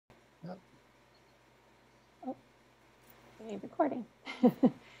Yep. Oh, recording.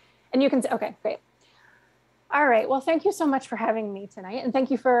 And you can say, okay, great. All right, well, thank you so much for having me tonight. And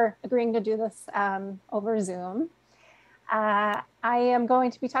thank you for agreeing to do this over Zoom. I am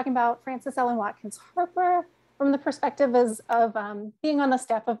going to be talking about Frances Ellen Watkins Harper from the perspective of being on the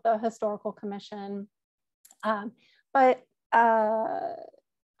staff of the Historical Commission. But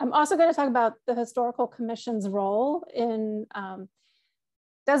I'm also going to talk about the Historical Commission's role in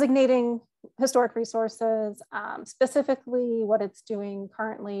designating historic resources, specifically what it's doing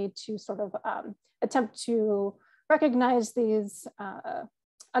currently to sort of attempt to recognize these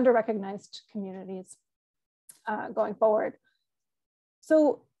under-recognized communities going forward.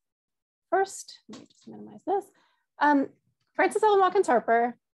 So first, let me just minimize this. Frances Ellen Watkins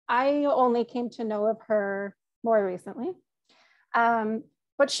Harper, I only came to know of her more recently,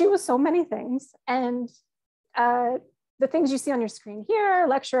 but she was so many things. And the things you see on your screen here: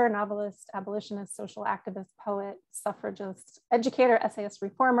 lecturer, novelist, abolitionist, social activist, poet, suffragist, educator, essayist,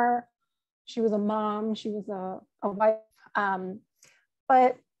 reformer. She was a mom, she was a wife.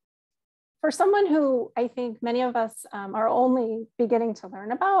 But for someone who I think many of us are only beginning to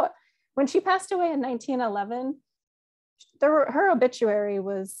learn about, when she passed away in 1911, her obituary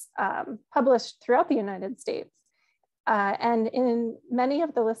was published throughout the United States. And in many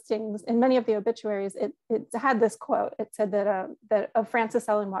of the listings, in many of the obituaries, it had this quote. It said that of Frances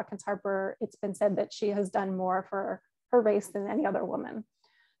Ellen Watkins Harper, it's been said that she has done more for her race than any other woman.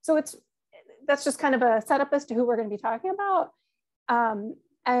 So that's just kind of a setup as to who we're going to be talking about.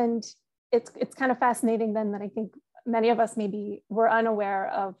 And it's kind of fascinating then that I think many of us maybe were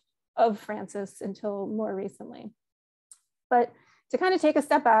unaware of Frances until more recently. But to kind of take a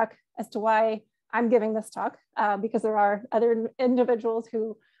step back as to why I'm giving this talk, because there are other individuals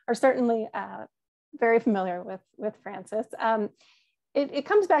who are certainly very familiar with Frances. It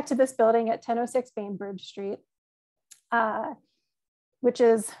comes back to this building at 1006 Bainbridge Street, which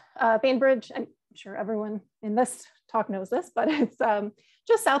is Bainbridge. I'm sure everyone in this talk knows this, but it's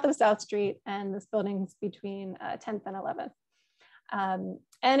just south of South Street, and this building's between 10th and 11th.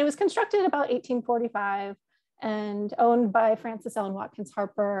 And it was constructed about 1845 and owned by Frances Ellen Watkins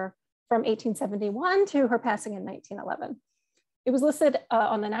Harper from 1871 to her passing in 1911. It was listed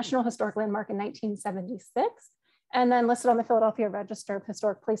on the National Historic Landmark in 1976, and then listed on the Philadelphia Register of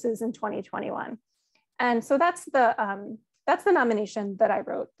Historic Places in 2021. And so that's the nomination that I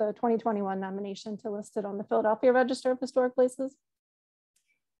wrote, the 2021 nomination to list it on the Philadelphia Register of Historic Places.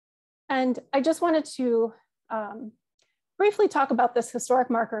 And I just wanted to briefly talk about this historic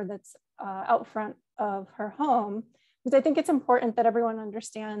marker that's out front of her home, because I think it's important that everyone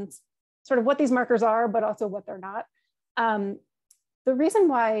understands sort of what these markers are, but also what they're not. The reason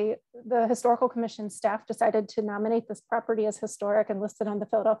why the Historical Commission staff decided to nominate this property as historic and listed on the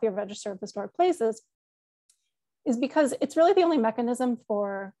Philadelphia Register of Historic Places is because it's really the only mechanism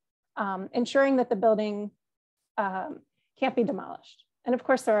for ensuring that the building can't be demolished. And of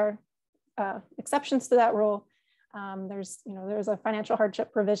course, there are exceptions to that rule. There's a financial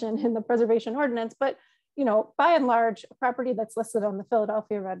hardship provision in the preservation ordinance, but by and large, a property that's listed on the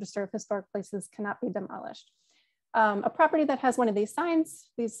Philadelphia Register of Historic Places cannot be demolished. A property that has one of these signs,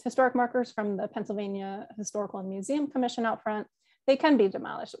 these historic markers from the Pennsylvania Historical and Museum Commission out front, they can be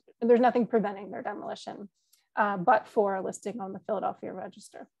demolished. There's nothing preventing their demolition, but for a listing on the Philadelphia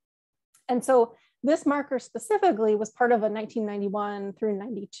Register. And so this marker specifically was part of a 1991 through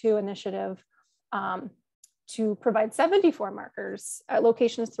 92 initiative to provide 74 markers at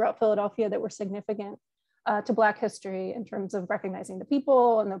locations throughout Philadelphia that were significant to Black history in terms of recognizing the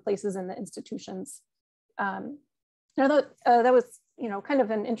people and the places and the institutions. That was, kind of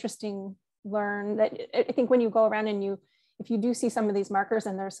an interesting learn that I think when you go around and if you do see some of these markers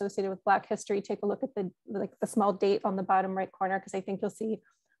and they're associated with Black history, take a look at the small date on the bottom right corner, because I think you'll see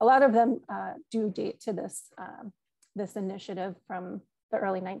a lot of them do date to this initiative from the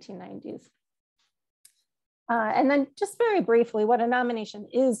early 1990s. And then just very briefly, what a nomination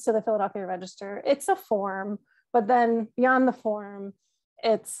is to the Philadelphia Register. It's a form, but then beyond the form,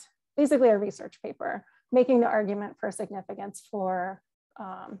 it's basically a research paper, making the argument for significance for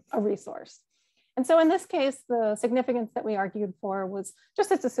a resource. And so in this case, the significance that we argued for was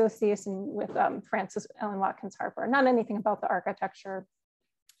just its association with Frances Ellen Watkins Harper, not anything about the architecture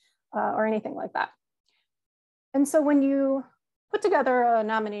or anything like that. And so when you put together a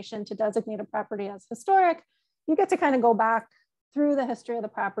nomination to designate a property as historic, you get to kind of go back through the history of the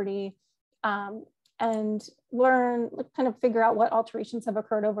property and learn, kind of figure out what alterations have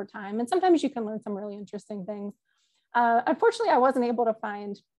occurred over time. And sometimes you can learn some really interesting things. Unfortunately, I wasn't able to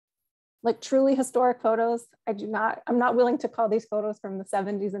find like truly historic photos. I'm not willing to call these photos from the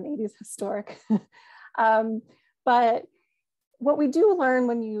 70s and 80s historic. But what we do learn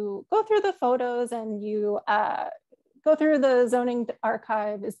when you go through the photos and you go through the zoning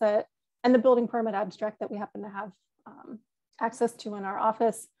archive is that, and the building permit abstract that we happen to have access to in our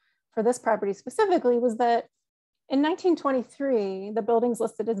office for this property specifically, was that in 1923, the building's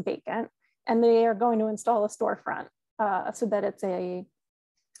listed as vacant and they are going to install a storefront so that it's a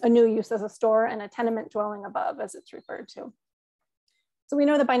new use as a store and a tenement dwelling above, as it's referred to. So we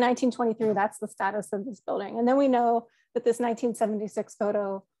know that by 1923, that's the status of this building. And then we know that this 1976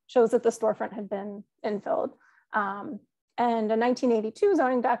 photo shows that the storefront had been infilled. And a 1982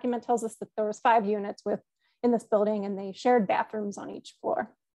 zoning document tells us that there was 5 units in this building and they shared bathrooms on each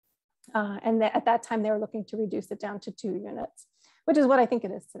floor. And at that time, they were looking to reduce it down to 2 units, which is what I think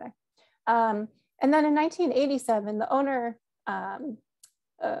it is today. And then in 1987, the owner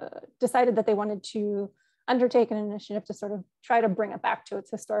decided that they wanted to undertake an initiative to sort of try to bring it back to its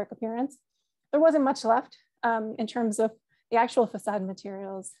historic appearance. There wasn't much left in terms of the actual facade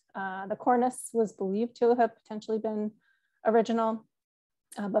materials. The cornice was believed to have potentially been original,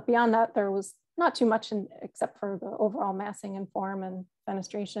 but beyond that, there was not too much except for the overall massing and form and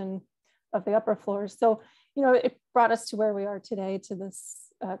fenestration of the upper floors. So, you know, it brought us to where we are today, to this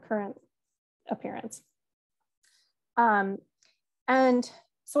current appearance. And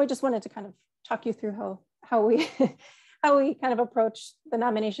so I just wanted to kind of talk you through how we how we kind of approach the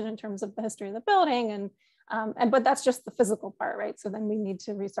nomination in terms of the history of the building, but that's just the physical part, right? So then we need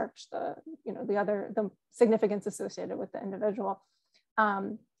to research the significance associated with the individual.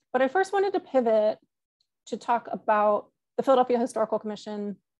 But I first wanted to pivot to talk about the Philadelphia Historical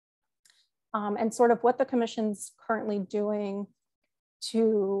Commission and sort of what the commission's currently doing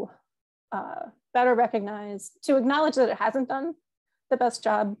to better recognize, to acknowledge that it hasn't done the best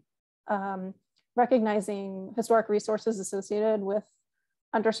job recognizing historic resources associated with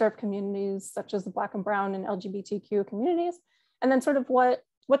underserved communities such as the Black and Brown and LGBTQ communities, and then sort of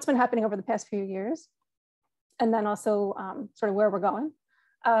what's been happening over the past few years, and then also sort of where we're going.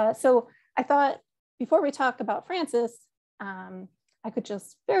 So I thought before we talk about Francis, I could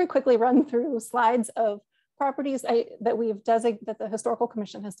just very quickly run through slides of properties that the Historical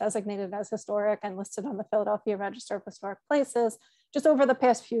Commission has designated as historic and listed on the Philadelphia Register of Historic Places just over the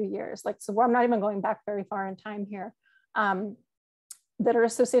past few years. So I'm not even going back very far in time here, that are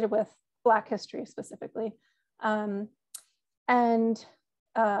associated with Black history specifically. And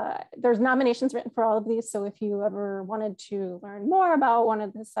there's nominations written for all of these. So if you ever wanted to learn more about one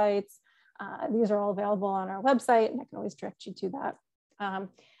of the sites, these are all available on our website, and I can always direct you to that.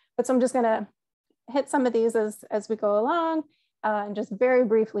 But so I'm just gonna hit some of these as we go along and just very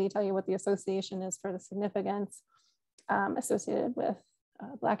briefly tell you what the association is for the significance associated with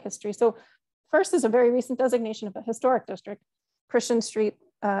Black history. So first is a very recent designation of a historic district, Christian Street,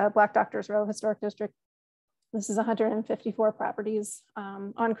 Black Doctors Row Historic District. This is 154 properties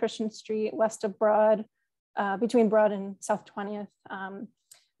on Christian Street, west of Broad, between Broad and South 20th,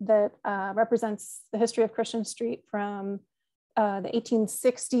 that represents the history of Christian Street from the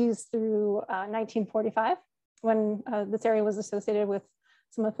 1860s through 1945, when this area was associated with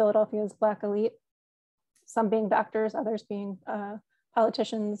some of Philadelphia's Black elite, some being doctors, others being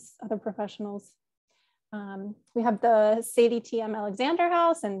politicians, other professionals. We have the Sadie T.M. Alexander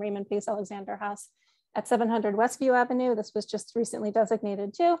House and Raymond Pace Alexander House at 700 Westview Avenue. This was just recently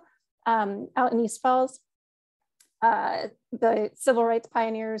designated too, out in East Falls. The civil rights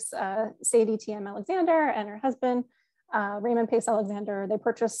pioneers, Sadie T.M. Alexander and her husband, Raymond Pace Alexander, they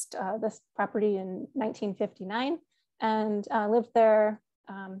purchased this property in 1959 and lived there.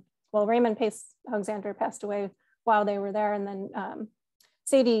 Well, Raymond Pace Alexander passed away while they were there, and then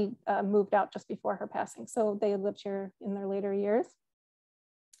Sadie moved out just before her passing. So they lived here in their later years.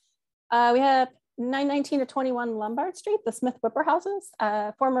 We have 919 to 21 Lombard Street, the Smith Whipper houses,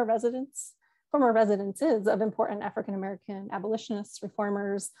 former residences of important African-American abolitionists,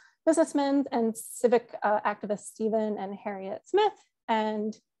 reformers, businessmen, and civic activists Stephen and Harriet Smith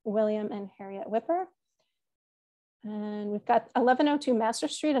and William and Harriet Whipper. And we've got 1102 Master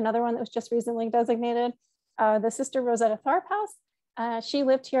Street, another one that was just recently designated, the Sister Rosetta Tharpe House. She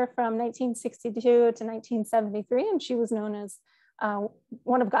lived here from 1962 to 1973, and she was known as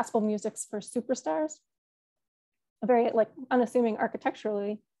one of gospel music's first superstars. A very unassuming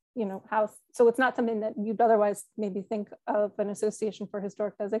architecturally, house. So it's not something that you'd otherwise maybe think of an association for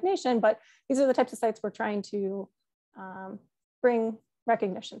historic designation, but these are the types of sites we're trying to bring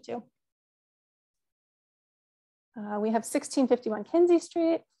recognition to. We have 1651 Kinsey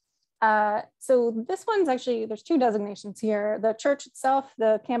Street, So this one's actually, there's two designations here. The church itself,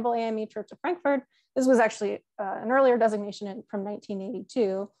 the Campbell AME Church of Frankfurt, this was actually an earlier designation from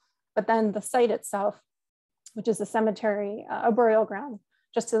 1982, but then the site itself, which is a cemetery, a burial ground,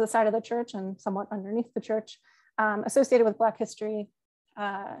 just to the side of the church and somewhat underneath the church, associated with Black history.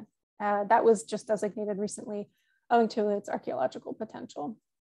 That was just designated recently owing to its archaeological potential.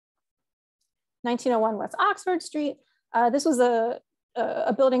 1901 West Oxford Street. This was a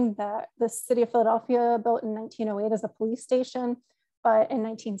building that the city of Philadelphia built in 1908 as a police station. But in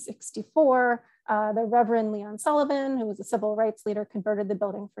 1964, the Reverend Leon Sullivan, who was a civil rights leader, converted the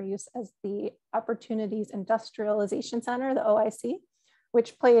building for use as the Opportunities Industrialization Center, the OIC,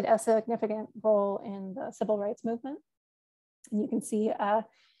 which played a significant role in the civil rights movement. And you can see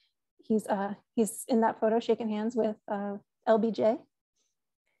he's in that photo shaking hands with LBJ.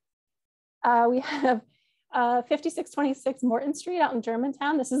 We have 5626 Morton Street out in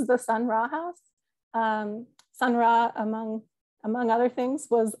Germantown. This is the Sun Ra house. Sun Ra, among other things,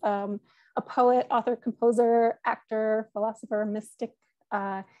 was a poet, author, composer, actor, philosopher, mystic,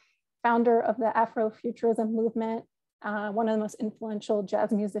 founder of the Afrofuturism movement, one of the most influential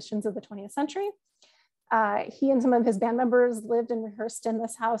jazz musicians of the 20th century. He and some of his band members lived and rehearsed in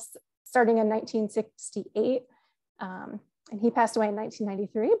this house starting in 1968. And he passed away in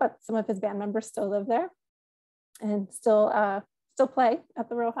 1993, but some of his band members still live there and still play at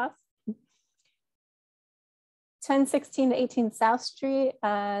the row house. 1016 to 18 South Street,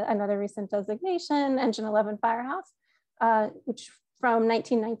 another recent designation, Engine 11 Firehouse, which from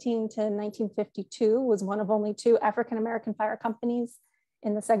 1919 to 1952 was one of only two African-American fire companies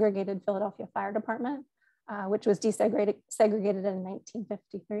in the segregated Philadelphia Fire Department, which was segregated in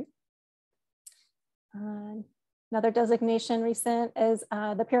 1953. Another designation recent is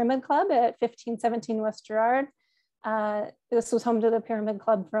the Pyramid Club at 1517 West Girard. This was home to the Pyramid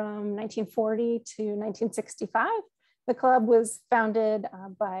Club from 1940 to 1965. The club was founded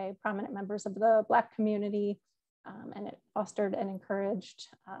by prominent members of the Black community, and it fostered and encouraged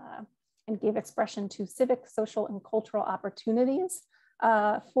and gave expression to civic, social, and cultural opportunities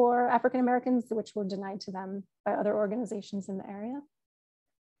for African Americans, which were denied to them by other organizations in the area.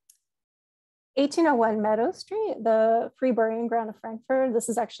 1801 Meadow Street, the Free Burying Ground of Frankfurt. This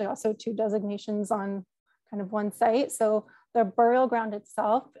is actually also two designations on kind of one site. So the burial ground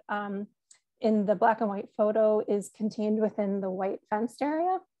itself in the black and white photo is contained within the white fenced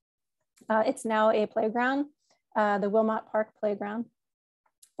area. It's now a playground, the Wilmot Park Playground.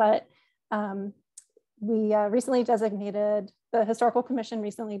 But we recently designated, the Historical Commission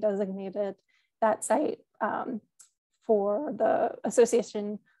recently designated that site for the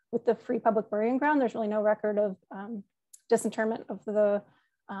association with the Free Public Burying Ground. There's really no record of disinterment of the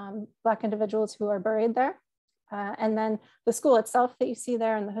Black individuals who are buried there. And then the school itself that you see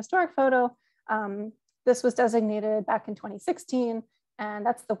there in the historic photo, this was designated back in 2016, and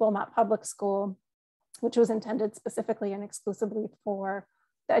that's the Wilmot Public School, which was intended specifically and exclusively for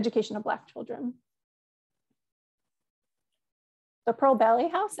the education of Black children. The Pearl Bailey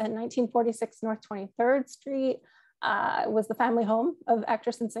House at 1946 North 23rd Street was the family home of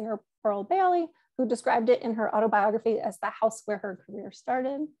actress and singer Pearl Bailey, who described it in her autobiography as the house where her career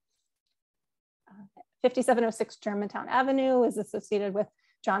started. 5706 Germantown Avenue is associated with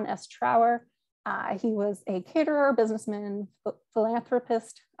John S. Trower. He was a caterer, businessman,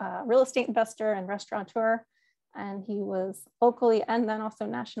 philanthropist, real estate investor, and restaurateur. And he was locally and then also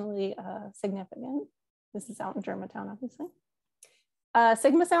nationally significant. This is out in Germantown, obviously.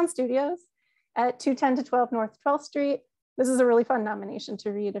 Sigma Sound Studios at 210 to 12 North 12th Street. This is a really fun nomination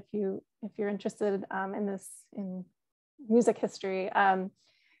to read if you're interested in music history.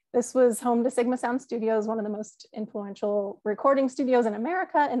 This was home to Sigma Sound Studios, one of the most influential recording studios in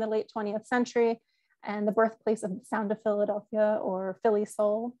America in the late 20th century, and the birthplace of the sound of Philadelphia, or Philly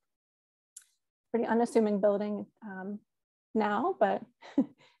soul. Pretty unassuming building now, but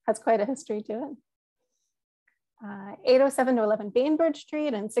has quite a history to it. 807 to 11 Bainbridge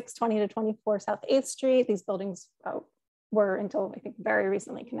Street and 620 to 24 South 8th Street. These buildings were, until I think very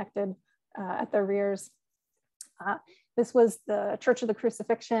recently, connected at their rears. This was the Church of the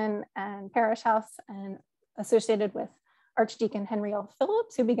Crucifixion and Parish House, and associated with Archdeacon Henry L.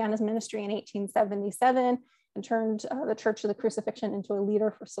 Phillips, who began his ministry in 1877 and turned the Church of the Crucifixion into a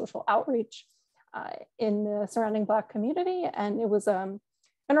leader for social outreach in the surrounding Black community. And it was an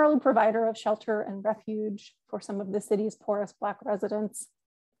early provider of shelter and refuge for some of the city's poorest Black residents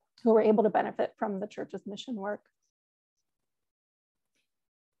who were able to benefit from the church's mission work.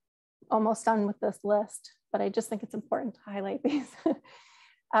 Almost done with this list, but I just think it's important to highlight these.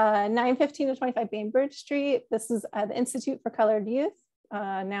 915 to 25 Bainbridge Street. This is the Institute for Colored Youth.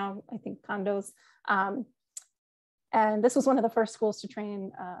 now I think condos. And this was one of the first schools to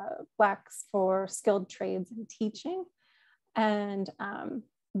train Blacks for skilled trades and teaching. And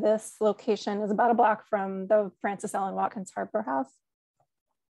this location is about a block from the Francis Ellen Watkins Harper house.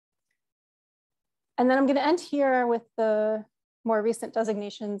 And then I'm going to end here with the more recent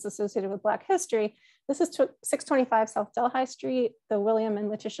designations associated with Black history. This is 625 South Delhi Street, the William and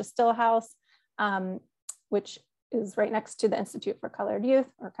Letitia Still House, which is right next to the Institute for Colored Youth,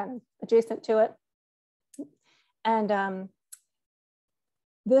 or kind of adjacent to it. And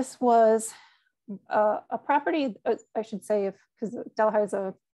this was a property, I should say, because Delhi is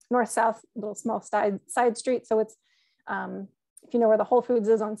a north-south little small side street. So it's, if you know where the Whole Foods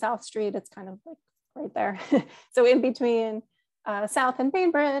is on South Street, it's kind of like right there. So in between South and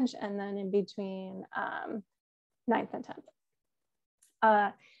Bainbridge, and then in between 9th and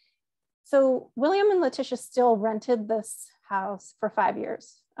 10th. So William and Letitia Still rented this house for 5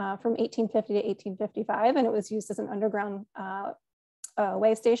 years, from 1850 to 1855, and it was used as an underground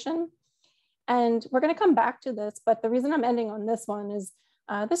way station. And we're going to come back to this, but the reason I'm ending on this one is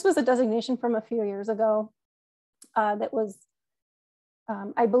this was a designation from a few years ago that was,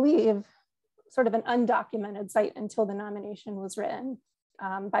 I believe, sort of an undocumented site until the nomination was written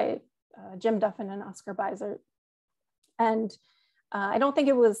by Jim Duffin and Oscar Beisert. And I don't think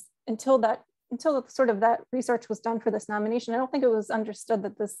it was until sort of that research was done for this nomination, I don't think it was understood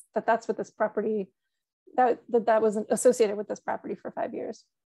that that's what this property, that was associated with this property for 5 years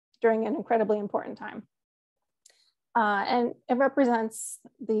during an incredibly important time. And it represents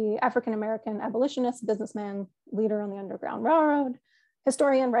the African-American abolitionist, businessman, leader on the Underground Railroad,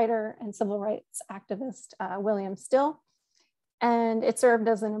 historian, writer, and civil rights activist, William Still. And it served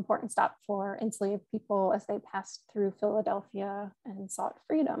as an important stop for enslaved people as they passed through Philadelphia and sought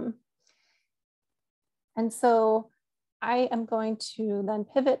freedom. And so I am going to then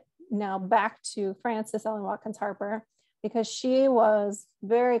pivot now back to Francis Ellen Watkins Harper, because she was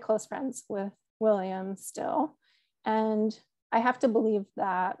very close friends with William Still. And I have to believe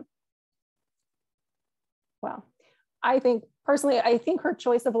that, well, I think personally, I think her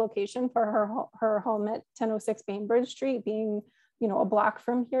choice of location for her home at 1006 Bainbridge Street being, you know, a block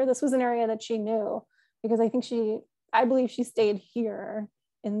from here, this was an area that she knew, because I believe she stayed here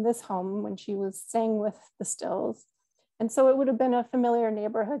in this home when she was staying with the Stills. And so it would have been a familiar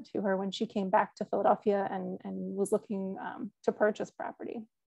neighborhood to her when she came back to Philadelphia and was looking to purchase property.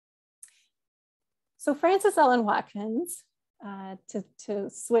 So Francis Ellen Watkins, to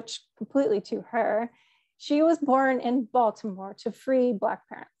switch completely to her, she was born in Baltimore to free Black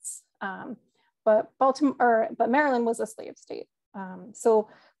parents, but Maryland was a slave state.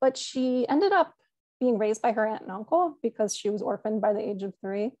 But she ended up being raised by her aunt and uncle because she was orphaned by the age of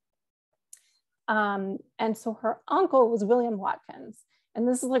 3. And so her uncle was William Watkins. And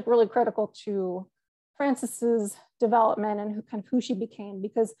this is like really critical to Francis's development and who she became,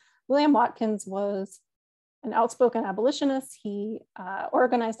 because William Watkins was an outspoken abolitionist. He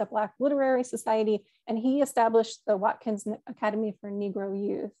organized a Black literary society, and he established the Watkins Academy for Negro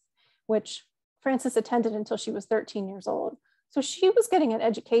Youth, which Francis attended until she was 13 years old. So she was getting an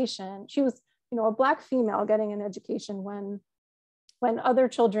education. She was, you know, a Black female getting an education when other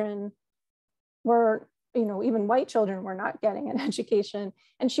children were, you know, even white children were not getting an education.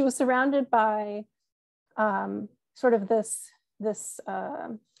 And she was surrounded by sort of this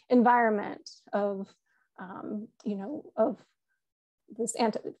environment of, you know, of this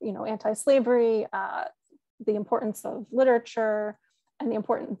anti-slavery, the importance of literature, and the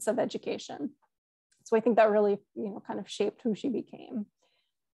importance of education. So I think that really, you know, kind of shaped who she became.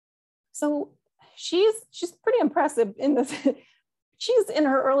 So she's pretty impressive in this. She's in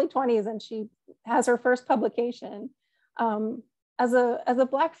her early 20s and she has her first publication as a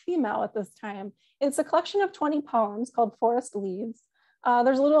Black female at this time. It's a collection of 20 poems called Forest Leaves.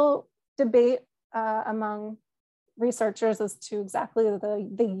 There's a little debate among researchers as to exactly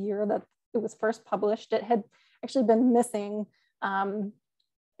the year that it was first published. It had actually been missing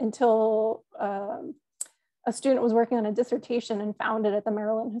until a student was working on a dissertation and found it at the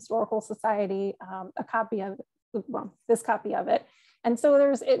Maryland Historical Society, a copy of, well, this copy of it. And so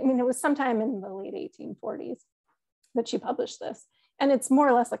it was sometime in the late 1840s that she published this. And it's more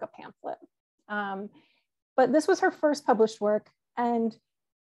or less like a pamphlet. But this was her first published work. And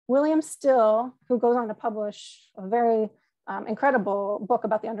William Still, who goes on to publish a very incredible book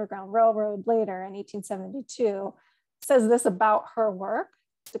about the Underground Railroad later in 1872, says this about her work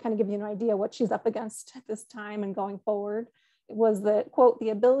to kind of give you an idea what she's up against at this time and going forward. It was that, quote, the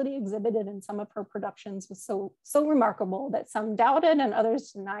ability exhibited in some of her productions was so remarkable that some doubted and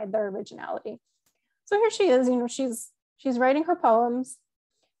others denied their originality. So here she is, you know, she's she's writing her poems.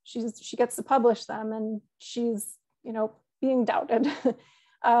 She gets to publish them, and she's, you know, being doubted.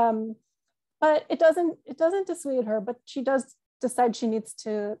 But it doesn't dissuade her, but she does decide she needs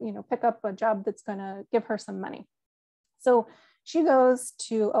to, you know, pick up a job that's going to give her some money. So she goes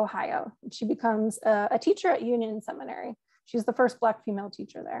to Ohio. She becomes a teacher at Union Seminary. She's the first Black female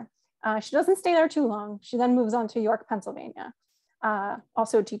teacher there. She doesn't stay there too long. She then moves on to York, Pennsylvania,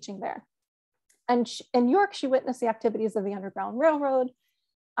 also teaching there. And in York, she witnessed the activities of the Underground Railroad,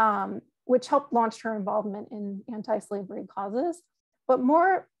 which helped launch her involvement in anti-slavery causes. But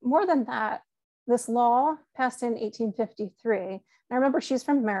more than that, this law passed in 1853. And I remember she's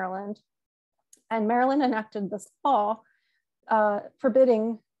from Maryland, and Maryland enacted this law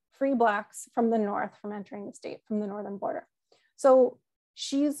forbidding free Blacks from the North from entering the state from the northern border. So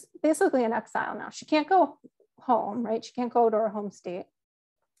she's basically in exile now. She can't go home, right? She can't go to her home state.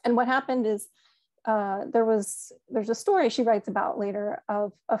 And what happened is there's a story she writes about later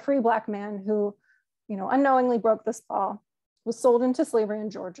of a free Black man who, you know, unknowingly broke this law, was sold into slavery in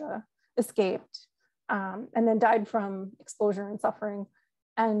Georgia, escaped, and then died from exposure and suffering.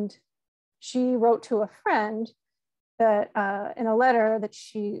 And she wrote to a friend that in a letter that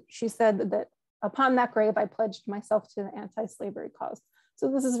she said that upon that grave, I pledged myself to the anti-slavery cause.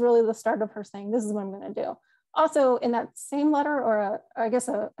 So this is really the start of her saying, this is what I'm going to do. Also in that same letter, or I guess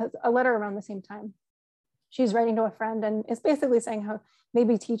a letter around the same time, she's writing to a friend and is basically saying how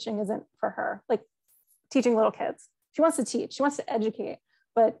maybe teaching isn't for her, like teaching little kids. She wants to teach, she wants to educate,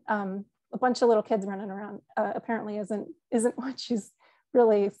 but a bunch of little kids running around apparently isn't what she's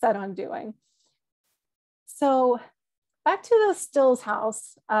really set on doing. So back to the Stills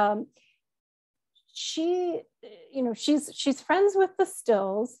house. She, you know, she's friends with the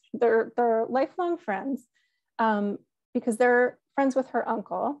Stills. They're lifelong friends because they're friends with her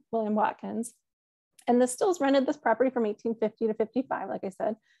uncle, William Watkins. And the Stills rented this property from 1850 to 55, like I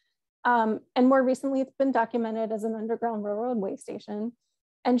said. And more recently, it's been documented as an Underground Railroad way station.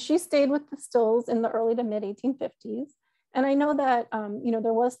 And she stayed with the Stills in the early to mid 1850s. And I know that, you know,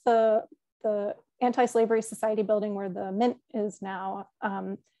 there was the Anti-Slavery Society building where the Mint is now.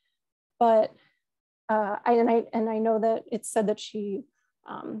 But I know that it's said that she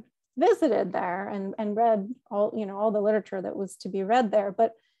visited there and read all, you know, all the literature that was to be read there.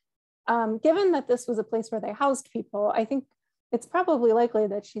 But given that this was a place where they housed people, I think it's probably likely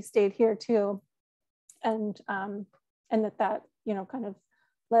that she stayed here too, and that you know, kind of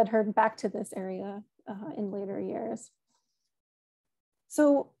led her back to this area in later years.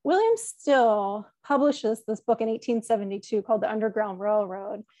 So William Still publishes this book in 1872 called The Underground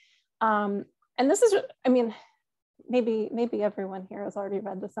Railroad. And this is, I mean, maybe everyone here has already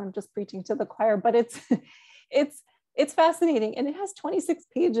read this. I'm just preaching to the choir, but it's fascinating. And it has 26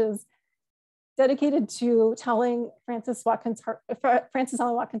 pages dedicated to telling Frances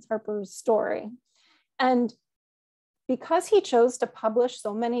Ellen Watkins Harper's story. And because he chose to publish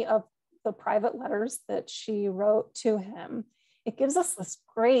so many of the private letters that she wrote to him, it gives us this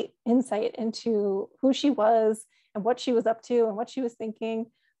great insight into who she was and what she was up to and what she was thinking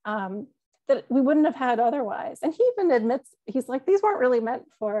that we wouldn't have had otherwise. And he even admits, he's like, these weren't really meant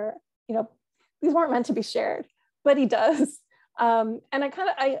for, you know, these weren't meant to be shared, but he does. And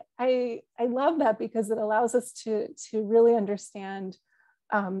I love that because it allows us to really understand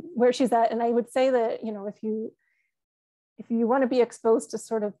where she's at. And I would say that, you know, if you want to be exposed to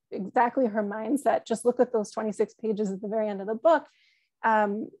sort of exactly her mindset, just look at those 26 pages at the very end of the book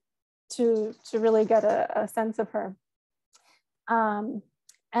to really get a sense of her.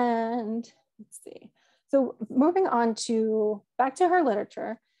 And let's see. So moving on back to her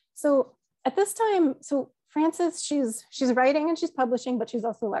literature. So at this time, so Frances, she's writing and she's publishing, but she's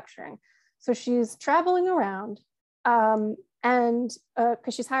also lecturing. So she's traveling around and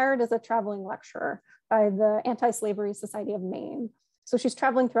because she's hired as a traveling lecturer by the Anti-Slavery Society of Maine. So she's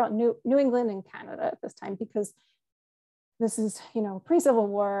traveling throughout New England and Canada at this time because this is, you know, pre-Civil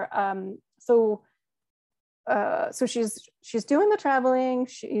War. So she's doing the traveling.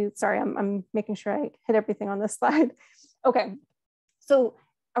 Sorry, I'm making sure I hit everything on this slide. Okay, so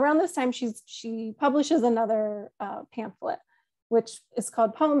around this time, she publishes another pamphlet, which is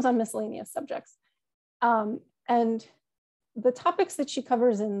called Poems on Miscellaneous Subjects. And the topics that she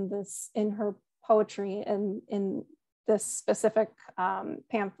covers in her poetry and in this specific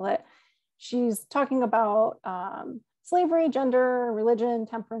pamphlet, she's talking about slavery, gender, religion,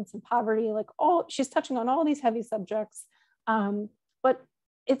 temperance, and poverty, she's touching on all these heavy subjects. But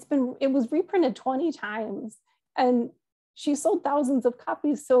it was reprinted 20 times and she sold thousands of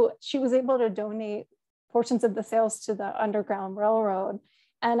copies. So she was able to donate portions of the sales to the Underground Railroad.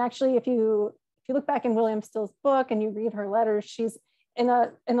 And actually, if you if you look back in William Still's book and you read her letters, she's in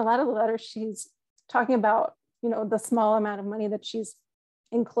a lot of the letters, she's talking about, the small amount of money that she's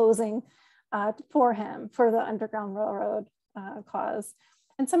enclosing for him, for the Underground Railroad cause.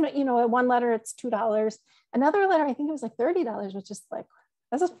 And some, one letter, it's $2. Another letter, I think it was like $30, which is like,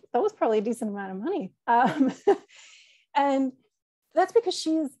 that was probably a decent amount of money. And that's because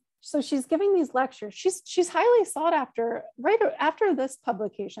she's giving these lectures. She's highly sought after. Right after this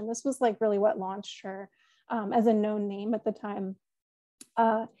publication, this was like really what launched her as a known name at the time.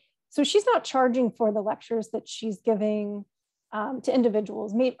 So she's not charging for the lectures that she's giving to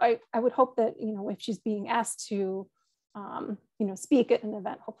individuals. Maybe I would hope that, if she's being asked to, speak at an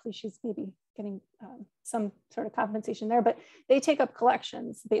event, hopefully she's maybe getting some sort of compensation there, but they take up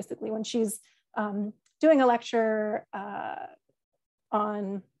collections basically when she's doing a lecture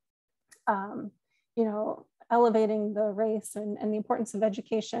on, elevating the race and the importance of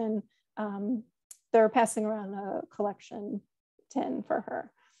education. They're passing around a collection tin for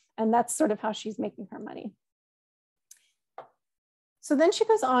her. And that's sort of how she's making her money. So then she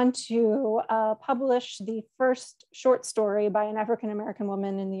goes on to publish the first short story by an African-American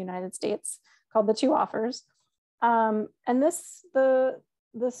woman in the United States called The Two Offers. And the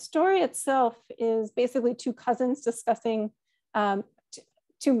story itself is basically two cousins discussing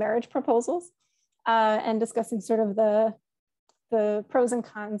two marriage proposals and discussing sort of the pros and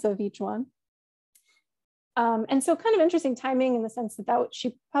cons of each one. And so kind of interesting timing in the sense that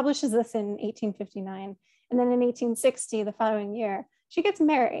she publishes this in 1859. And then in 1860, the following year, she gets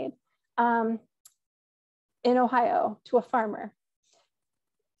married in Ohio to a farmer.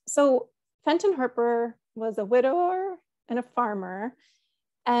 So Fenton Harper was a widower and a farmer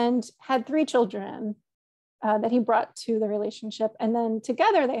and had 3 children that he brought to the relationship. And then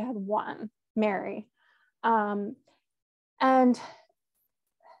together they had one, Mary. And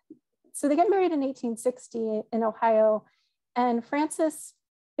so they get married in 1860 in Ohio, and Frances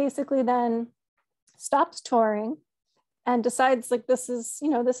basically then stops touring and decides like this is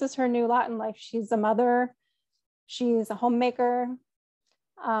her new lot in life. She's a mother, she's a homemaker.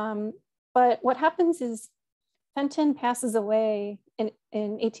 But what happens is Fenton passes away in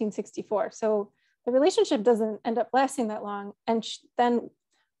 1864. So the relationship doesn't end up lasting that long. And then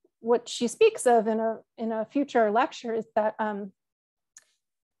what she speaks of in a future lecture is that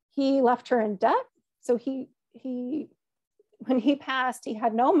he left her in debt. So he when he passed, he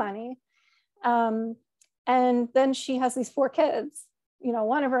had no money. And then she has these 4 kids,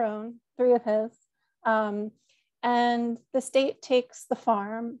 one of her own, 3 of his. And the state takes the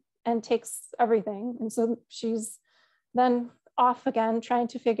farm and takes everything. And so she's then off again, trying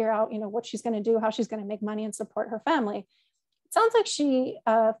to figure out, what she's going to do, how she's going to make money and support her family. It sounds like she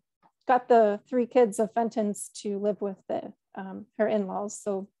got the 3 kids of Fenton's to live with her in-laws.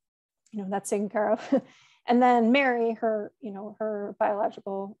 So, that's taken care of. And then Mary, her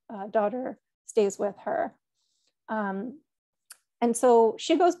biological daughter, stays with her. And so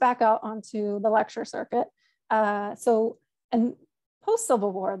she goes back out onto the lecture circuit. And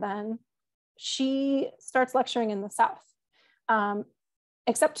post-Civil War then, she starts lecturing in the South,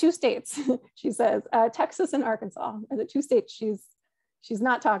 except 2 states, she says, Texas and Arkansas are the 2 states she's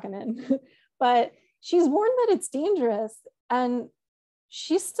not talking in. But she's warned that it's dangerous, and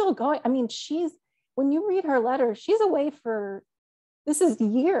she's still going. I mean, when you read her letter, she's away for, this is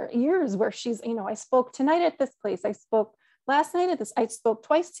years where she's, I spoke tonight at this place. I spoke last night at this, I spoke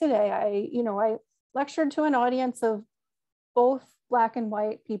twice today. I lectured to an audience of both Black and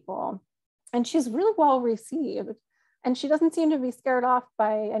white people, and she's really well received. And she doesn't seem to be scared off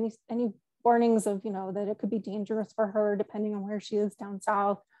by any warnings of, that it could be dangerous for her depending on where she is down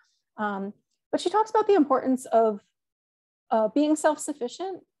South. But she talks about the importance of being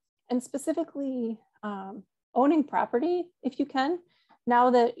self-sufficient, and specifically owning property if you can.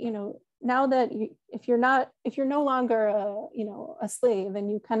 Now that if you're no longer a slave and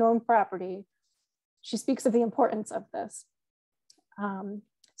you can own property, she speaks of the importance of this,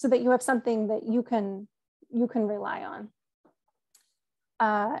 so that you have something that you can rely on.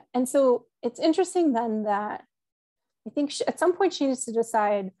 And so it's interesting then that I think at some point she needs to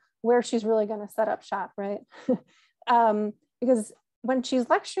decide where she's really going to set up shop, right? Because when she's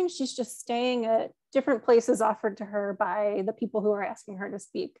lecturing, she's just staying at different places offered to her by the people who are asking her to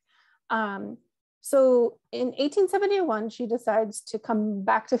speak. So in 1871, she decides to come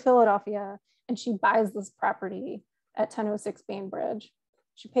back to Philadelphia, and she buys this property at 1006 Bainbridge.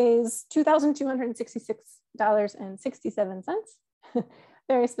 She pays $2,266.67,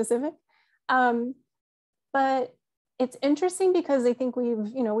 very specific. But it's interesting because I think we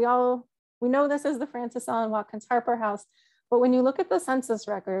know this as the Frances Ellen Watkins Harper House, but when you look at the census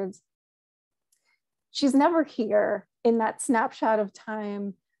records, she's never here in that snapshot of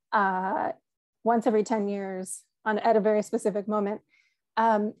time, once every 10 years at a very specific moment.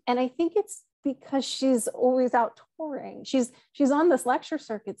 And I think it's because she's always out touring. She's on this lecture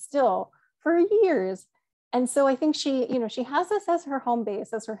circuit still for years. And so I think she has this as her home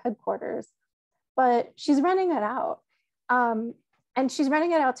base, as her headquarters, but she's renting it out. And she's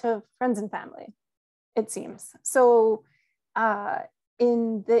renting it out to friends and family, it seems. So so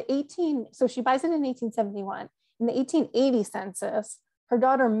she buys it in 1871. In the 1880 census, her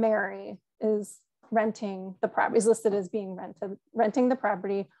daughter Mary is renting the property, is listed as being renting the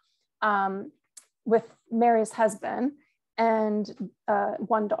property with Mary's husband and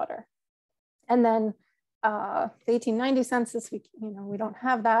one daughter. And then the 1890 census, we don't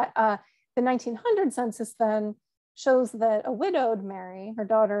have that. The 1900 census then shows that a widowed Mary, her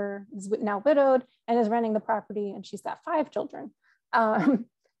daughter is now widowed and is renting the property, and she's got 5 children. And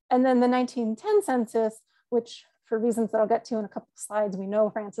then the 1910 census, which for reasons that I'll get to in a couple of slides, we know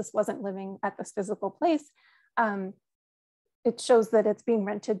Frances wasn't living at this physical place. It shows that it's being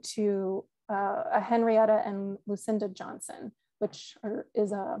rented to a Henrietta and Lucinda Johnson, which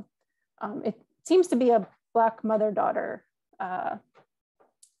is it seems to be a Black mother-daughter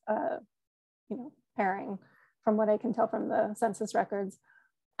pairing, from what I can tell from the census records.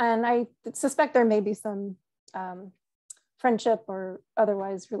 And I suspect there may be some friendship or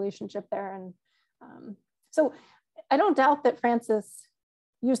otherwise relationship there. And so I don't doubt that Frances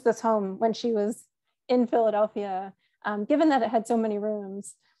used this home when she was in Philadelphia, given that it had so many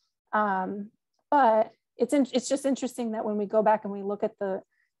rooms. But it's just interesting that when we go back and we look at the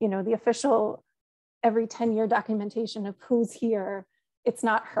official every 10-year documentation of who's here, it's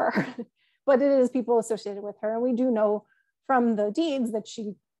not her, but it is people associated with her. And we do know from the deeds that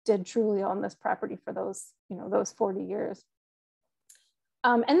she did truly own this property for those 40 years.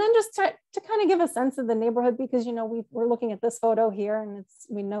 And then just to kind of give a sense of the neighborhood, because we're looking at this photo here, and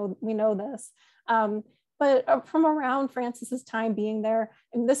we know this. But from around Frances's time being there,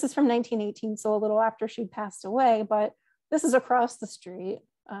 and this is from 1918, so a little after she passed away, but this is across the street.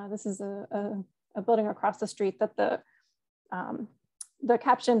 This is a building across the street that the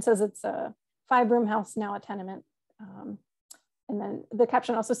caption says it's a 5-room house, now a tenement. And then the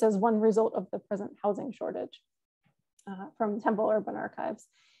caption also says one result of the present housing shortage, from Temple Urban Archives.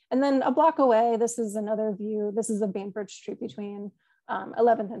 And then a block away, this is another view. This is a Bainbridge Street between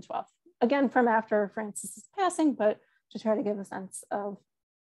 11th and 12th. Again, from after Frances's passing, but to try to give a sense of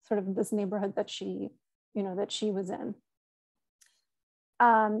sort of this neighborhood that she was in.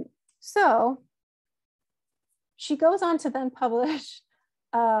 So she goes on to then publish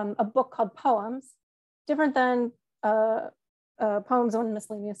a book called Poems, different than Poems on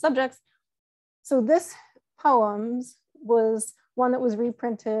Miscellaneous Subjects. So this Poems was one that was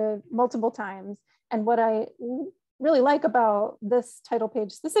reprinted multiple times. And what I really like about this title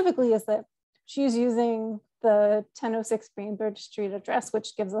page specifically is that she's using the 1006 Bainbridge Street address,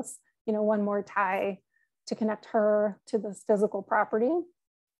 which gives us one more tie to connect her to this physical property.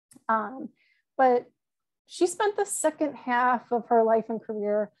 But she spent the second half of her life and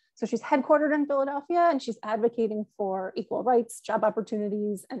career, so she's headquartered in Philadelphia, and she's advocating for equal rights, job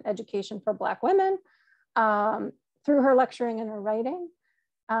opportunities, and education for Black women through her lecturing and her writing.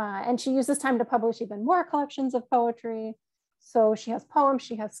 And she used this time to publish even more collections of poetry. So she has poems,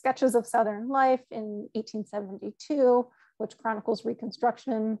 she has Sketches of Southern Life in 1872, which chronicles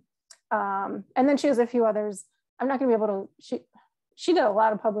Reconstruction. And then she has a few others. I'm not gonna be able to, she did a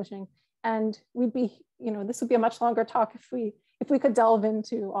lot of publishing, and we'd be, this would be a much longer talk if we could delve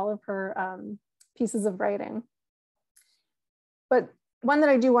into all of her pieces of writing. But one that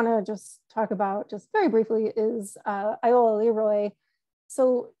I do want to just talk about just very briefly is Iola Leroy.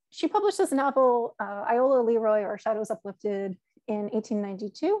 So she published this novel, Iola Leroy, or Shadows Uplifted, in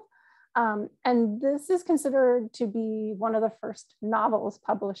 1892. And this is considered to be one of the first novels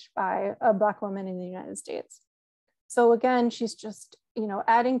published by a Black woman in the United States. So again, she's just,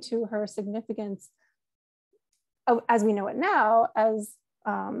 adding to her significance, as we know it now, as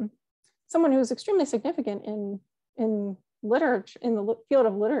someone who's extremely significant in literature, in the field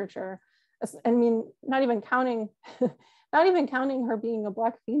of literature. I mean, not even counting her being a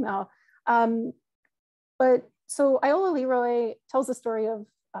Black female. But so Iola Leroy tells the story of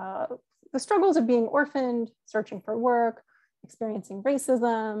the struggles of being orphaned, searching for work, experiencing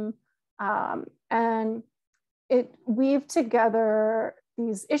racism, and it weaved together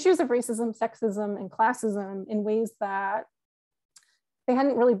these issues of racism, sexism, and classism in ways that they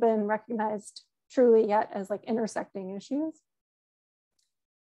hadn't really been recognized truly yet as like intersecting issues.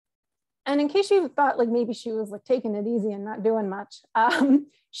 And in case you thought like maybe she was like taking it easy and not doing much,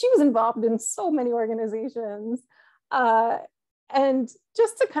 she was involved in so many organizations. And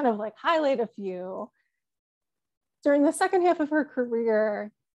just to kind of like highlight a few, during the second half of her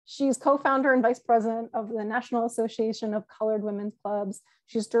career, she's co-founder and vice president of the National Association of Colored Women's Clubs.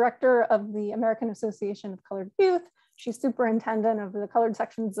 She's director of the American Association of Colored Youth. She's superintendent of the colored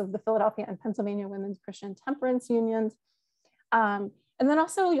sections of the Philadelphia and Pennsylvania Women's Christian Temperance Unions. And then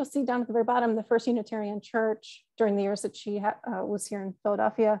also you'll see down at the very bottom, the First Unitarian Church during the years that she was here in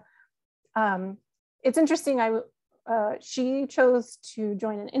Philadelphia. It's interesting, she chose to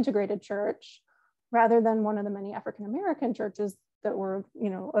join an integrated church rather than one of the many African-American churches that were,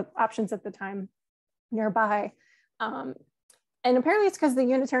 options at the time nearby. And apparently it's because the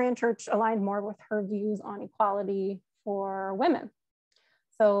Unitarian Church aligned more with her views on equality for women.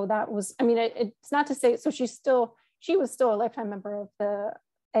 So that was, it's not to say, so she was still a lifetime member of the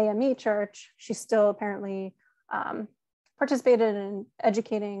AME Church. She still apparently participated in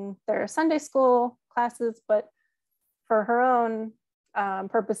educating their Sunday school classes, but for her own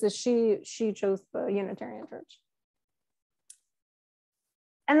purposes, she chose the Unitarian Church.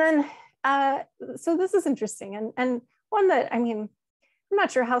 And then, so this is interesting, and one that, I'm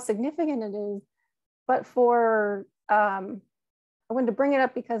not sure how significant it is, but I wanted to bring it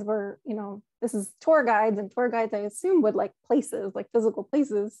up because we're, this is tour guides, and tour guides, I assume, would like places, like physical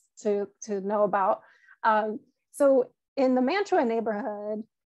places to know about. So in the Mantua neighborhood,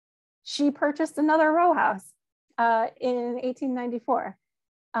 she purchased another row house in 1894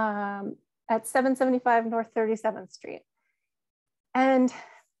 at 775 North 37th Street. And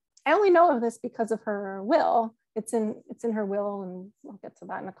I only know of this because of her will. It's in her will, and we'll get to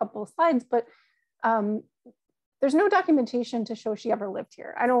that in a couple of slides, but there's no documentation to show she ever lived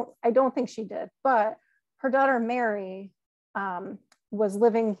here. I don't think she did, but her daughter Mary was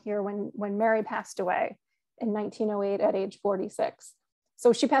living here when Mary passed away in 1908 at age 46.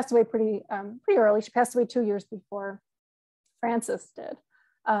 So she passed away pretty early. She passed away 2 years before Frances did.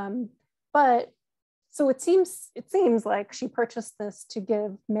 But so it seems like she purchased this to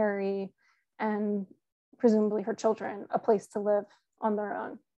give Mary and presumably her children a place to live on their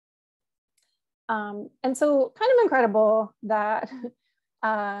own. And so kind of incredible that,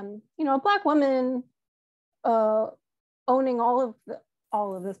 a Black woman owning all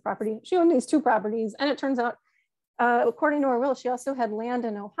of this property. She owned these 2 properties, and it turns out, according to her will, she also had land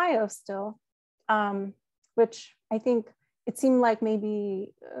in Ohio still, which I think it seemed like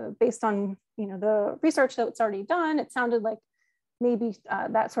maybe based on, the research that's already done, it sounded like maybe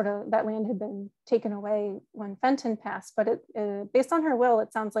that land had been taken away when Fenton passed, but based on her will,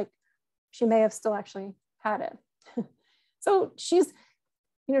 it sounds like she may have still actually had it. So she's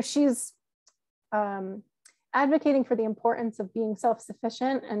advocating for the importance of being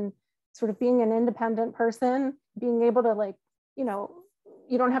self-sufficient and sort of being an independent person, being able to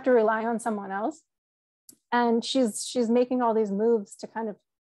you don't have to rely on someone else. And she's making all these moves to kind of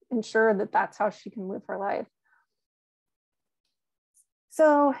ensure that that's how she can live her life.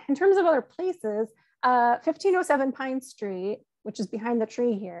 So in terms of other places, 1507 Pine Street, which is behind the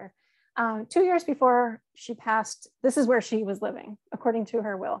tree here, 2 years before she passed, this is where she was living, according to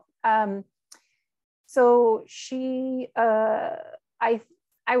her will. So she, I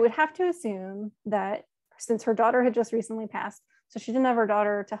would have to assume that since her daughter had just recently passed, so she didn't have her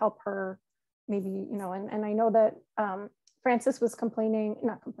daughter to help her, maybe, and I know that Frances was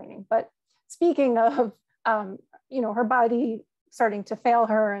not complaining, but speaking of, her body starting to fail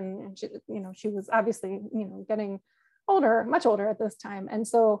her, and she, she was obviously, getting older, much older at this time. And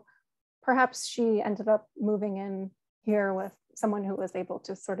so perhaps she ended up moving in here with someone who was able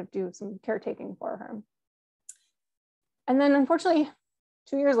to sort of do some caretaking for her. And then unfortunately,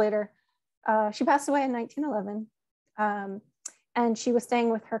 2 years later, she passed away in 1911. And she was staying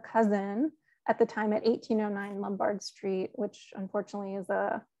with her cousin at the time at 1809 Lombard Street, which unfortunately is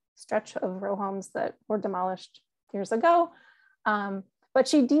a stretch of row homes that were demolished years ago. But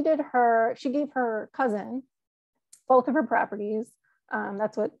she gave her cousin both of her properties.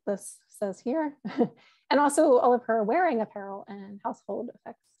 That's what this says here. And also all of her wearing apparel and household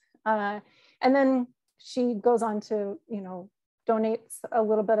effects. And then she goes on to, donates a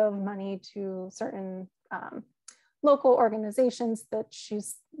little bit of money to certain local organizations that she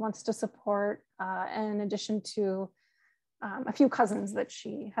wants to support, in addition to a few cousins that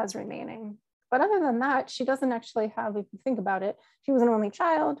she has remaining. But other than that, she doesn't actually have, if you think about it, she was an only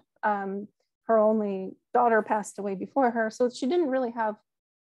child. Her only daughter passed away before her, so she didn't really have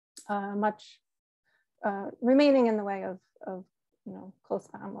much remaining in the way of close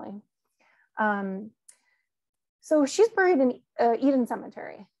family. So she's buried in Eden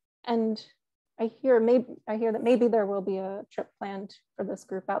Cemetery. And I hear that maybe there will be a trip planned for this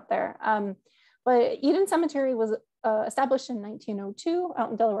group out there. But Eden Cemetery was established in 1902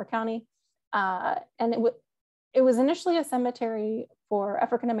 out in Delaware County. And it was initially a cemetery for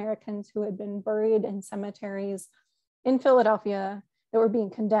African Americans who had been buried in cemeteries in Philadelphia that were being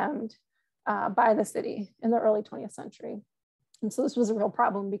condemned by the city in the early 20th century. And so this was a real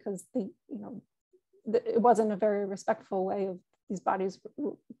problem because it wasn't a very respectful way of these bodies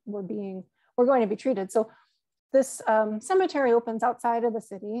were going to be treated. So this cemetery opens outside of the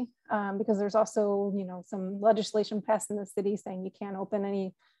city because there's also, some legislation passed in the city saying you can't open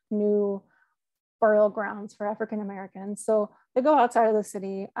any new burial grounds for African Americans. So they go outside of the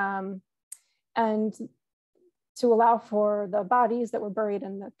city and to allow for the bodies that were buried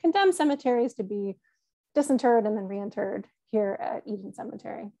in the condemned cemeteries to be disinterred and then reinterred here at Eden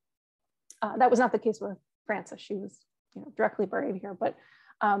Cemetery. That was not the case with Frances. She was directly buried here, but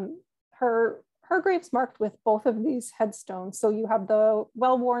her grave's marked with both of these headstones. So you have the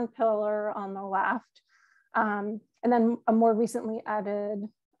well-worn pillar on the left, and then a more recently added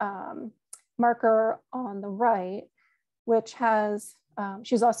marker on the right, which has,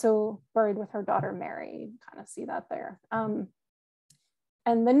 she's also buried with her daughter, Mary. You can kind of see that there.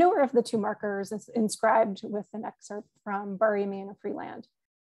 And the newer of the two markers is inscribed with an excerpt from Bury Me in a Free Land,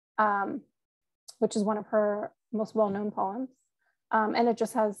 which is one of her most well-known poems. And it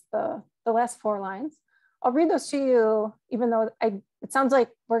just has the last 4 lines. I'll read those to you, even though it sounds like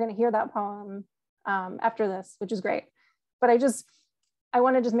we're gonna hear that poem after this, which is great. But I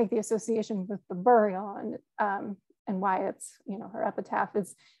wanna just make the association with the burial and why it's, her epitaph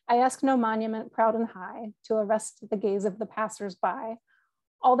is, I ask no monument proud and high to arrest the gaze of the passers-by.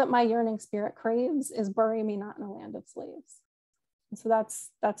 All that my yearning spirit craves is bury me not in a land of slaves. And so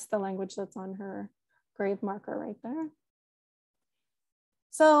that's the language that's on her grave marker right there.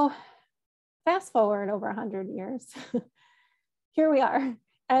 So fast forward over 100 years, here we are.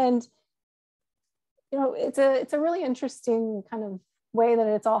 And, it's a really interesting kind of way that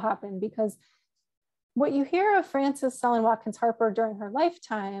it's all happened, because what you hear of Frances Ellen Watkins Harper during her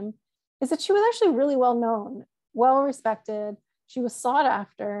lifetime is that she was actually really well known, well respected. She was sought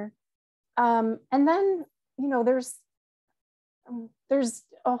after. And then, there's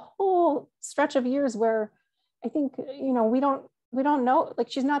a whole stretch of years where I think, we don't know,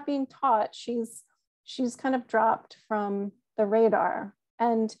 like she's not being taught. She's kind of dropped from the radar.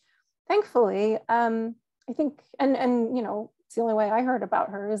 And thankfully, I think, and it's the only way I heard about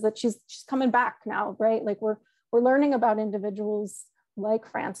her is that she's coming back now, right? Like we're learning about individuals like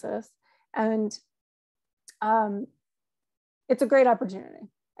Frances, and it's a great opportunity.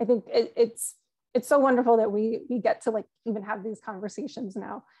 I think it's so wonderful that we get to even have these conversations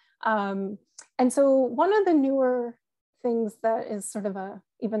now. And so one of the newer things that is sort of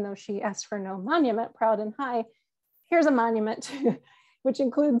even though she asked for no monument, proud and high, here's a monument which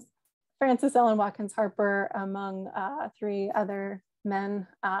includes Frances Ellen Watkins Harper among 3 other men.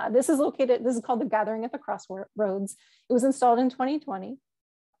 This is called the Gathering at the Crossroads. It was installed in 2020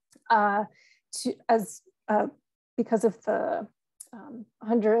 because of the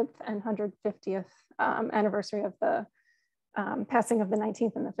 100th and 150th anniversary of the passing of the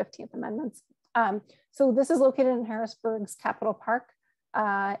 19th and the 15th Amendments. So this is located in Harrisburg's Capitol Park,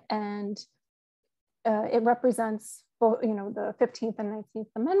 and it represents both, the 15th and 19th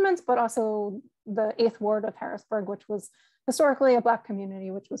Amendments, but also the 8th Ward of Harrisburg, which was historically a Black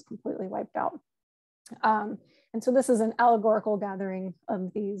community, which was completely wiped out. And so this is an allegorical gathering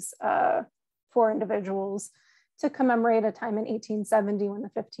of these 4 individuals to commemorate a time in 1870 when the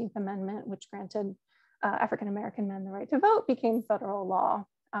 15th Amendment, which granted African-American men the right to vote, became federal law.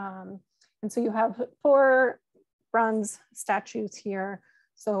 And so you have 4 bronze statues here.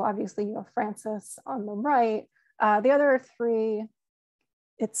 So obviously you have Frances on the right. The other 3,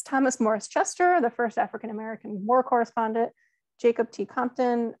 it's Thomas Morris Chester, the first African-American war correspondent, Jacob T.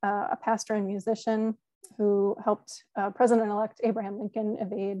 Compton, a pastor and musician who helped President-elect Abraham Lincoln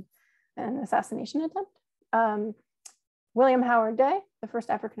evade an assassination attempt. William Howard Day, the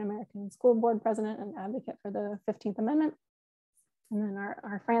first African-American school board president and advocate for the 15th Amendment. And then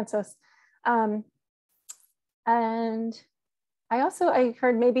our Frances. And I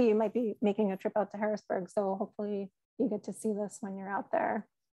heard maybe you might be making a trip out to Harrisburg, so hopefully you get to see this when you're out there.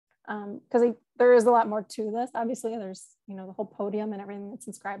 Because there is a lot more to this. Obviously, there's the whole podium and everything that's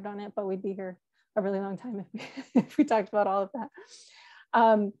inscribed on it, but we'd be here a really long time if we talked about all of that.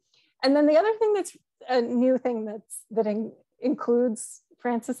 And then the other thing that's a new thing that includes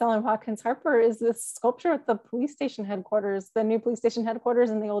Frances Ellen Watkins Harper is this sculpture at the police station headquarters, the new police station headquarters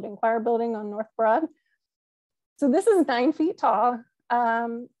in the old Inquirer building on North Broad. So this is 9 feet tall.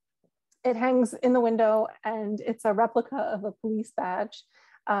 it hangs in the window, and it's a replica of a police badge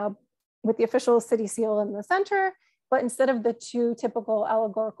with the official city seal in the center. But instead of the two typical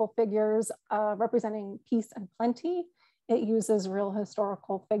allegorical figures representing peace and plenty, it uses real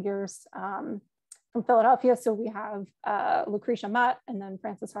historical figures from Philadelphia. So we have Lucretia Mott and then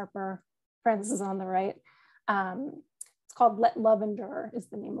Frances Harper. Frances is on the right. It's called Let Love Endure is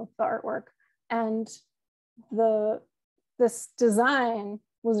the name of the artwork. And this design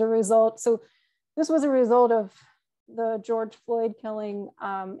was a result, so this was a result of the George Floyd killing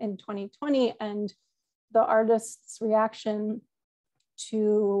in 2020 and the artist's reaction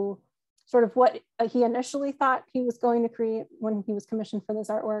to sort of what he initially thought he was going to create when he was commissioned for this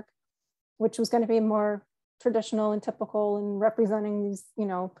artwork, which was going to be more traditional and typical and representing these, you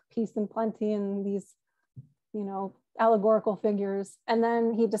know, peace and plenty and these, you know, allegorical figures. And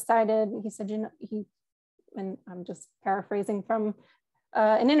then he decided, he said, you know, and I'm just paraphrasing from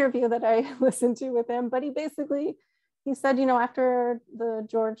an interview that I listened to with him, but he said, you know, after the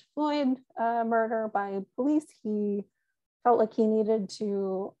George Floyd murder by police, he felt like he needed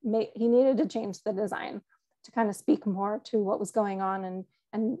to change the design to kind of speak more to what was going on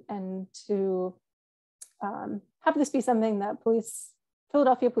and to have this be something that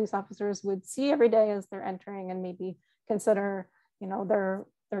Philadelphia police officers would see every day as they're entering and maybe consider, you know, their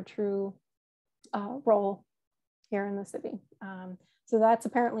true role here in the city. So that's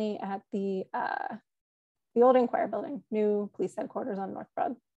apparently at the old Inquirer building, new police headquarters on North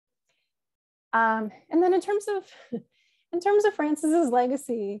Broad. And then in terms of Frances's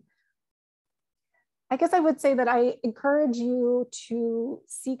legacy, I guess I would say that I encourage you to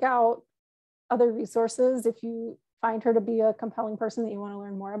seek out other resources if you find her to be a compelling person that you want to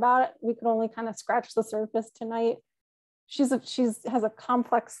learn more about. We could only kind of scratch the surface tonight. She has a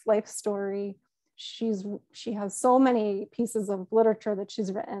complex life story. She has so many pieces of literature that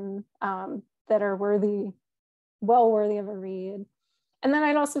she's written that are well worthy of a read. And then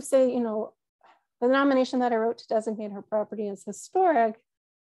I'd also say, you know, the nomination that I wrote to designate her property as historic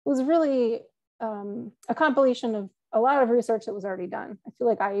was really a compilation of a lot of research that was already done. I feel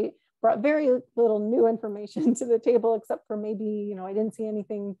like I brought very little new information to the table, except for maybe, you know, I didn't see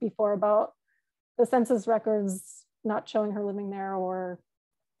anything before about the census records not showing her living there or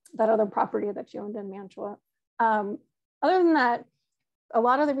that other property that she owned in Mantua. Other than that, a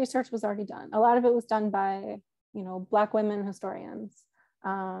lot of the research was already done. A lot of it was done by, you know, Black women historians,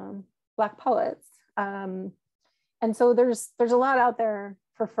 Black poets. And so there's a lot out there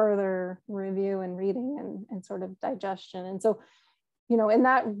for further review and reading and sort of digestion. And so, you know, in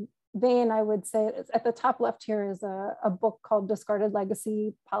that vein, I would say at the top left here is a book called Discarded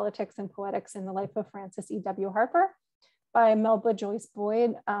Legacy, Politics and Poetics in the Life of Frances E.W. Harper by Melba Joyce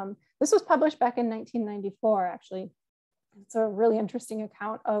Boyd. This was published back in 1994, actually. It's a really interesting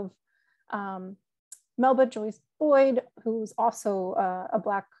account of Melba Joyce Boyd, who's also a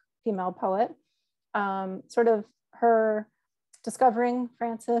Black female poet, sort of her discovering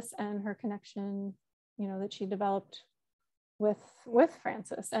Frances and her connection, you know, that she developed with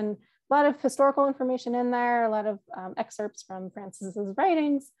Frances, and a lot of historical information in there, a lot of excerpts from Frances's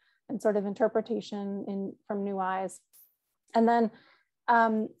writings and sort of interpretation from new eyes. And then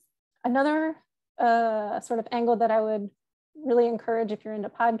another sort of angle that I would really encourage if you're into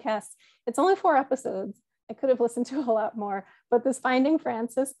podcasts, it's only 4 episodes. I could have listened to a lot more, but this Finding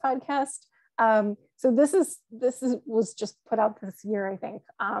Frances podcast, so this was just put out this year, I think.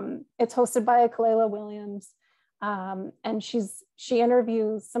 It's hosted by Kalela Williams, and she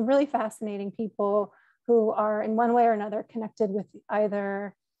interviews some really fascinating people who are in one way or another connected with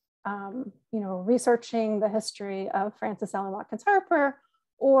either you know, researching the history of Frances Ellen Watkins Harper,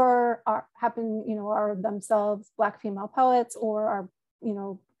 or are themselves Black female poets, or are, you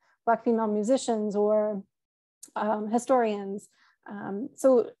know, Black female musicians or historians.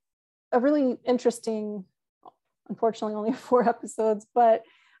 So a really interesting, unfortunately only 4 episodes, but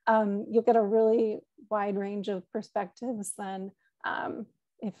you'll get a really wide range of perspectives then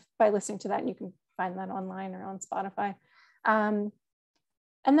if by listening to that, and you can find that online or on Spotify.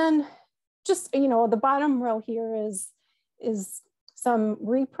 And then just, you know, the bottom row here is some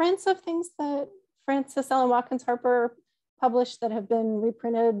reprints of things that Frances Ellen Watkins Harper published that have been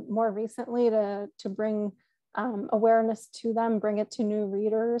reprinted more recently to bring awareness to them, bring it to new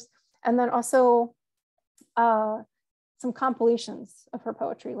readers. And then also some compilations of her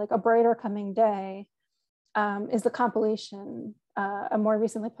poetry, like A Brighter Coming Day is the compilation, a more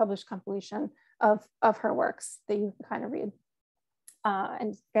recently published compilation of her works that you can kind of read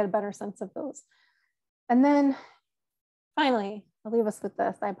and get a better sense of those. And then finally, I'll leave us with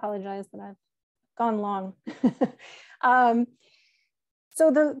this. I apologize that I've gone long. So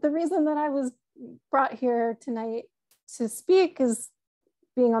the reason that I was brought here tonight to speak is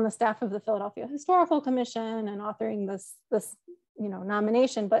being on the staff of the Philadelphia Historical Commission and authoring this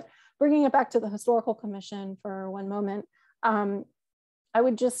nomination, but bringing it back to the Historical Commission for one moment, I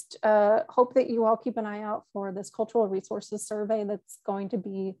would just hope that you all keep an eye out for this cultural resources survey that's going to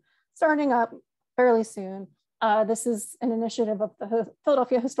be starting up fairly soon. This is an initiative of the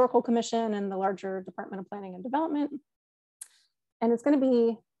Philadelphia Historical Commission and the larger Department of Planning and Development. And it's going to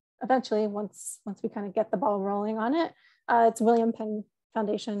be eventually, once we kind of get the ball rolling on it, it's William Penn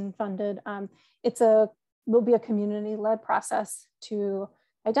Foundation funded. Will be a community-led process to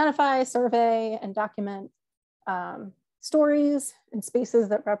identify, survey, and document stories and spaces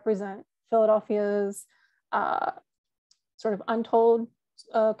that represent Philadelphia's sort of untold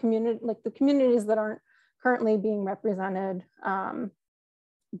community, like the communities that aren't currently being represented,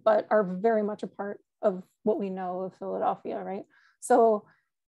 but are very much a part of what we know of Philadelphia, right? So,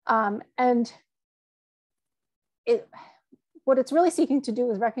 and what it's really seeking to do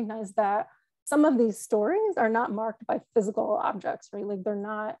is recognize that some of these stories are not marked by physical objects, right? Like they're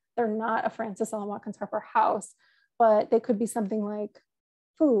not a Francis Ellen Watkins Harper house, but they could be something like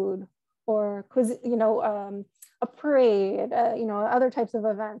food or a parade, other types of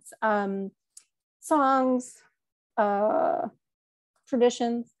events, songs,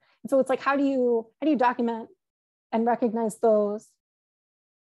 traditions. And so it's like, how do you document and recognize those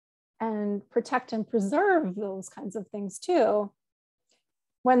and protect and preserve those kinds of things too,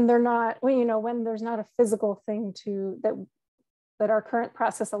 when there's not a physical thing that our current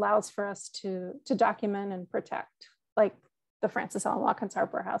process allows for us to document and protect, like the Francis Ellen Watkins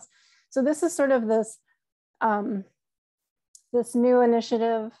Harper House. So this is sort of this new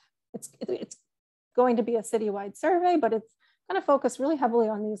initiative. It's going to be a citywide survey, but it's going to focus really heavily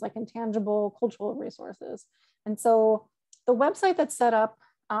on these like intangible cultural resources. And so the website that's set up,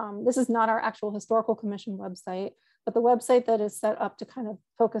 this is not our actual Historical Commission website, but the website that is set up to kind of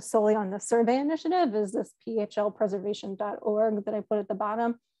focus solely on the survey initiative is this phlpreservation.org that I put at the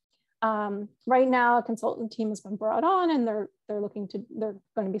bottom. Right now, a consultant team has been brought on, and they're going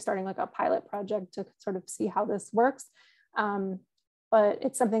to be starting like a pilot project to sort of see how this works. But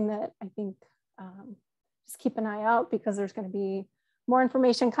it's something that I think just keep an eye out, because there's going to be more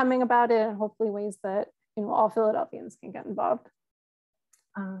information coming about it, and hopefully ways that all Philadelphians can get involved.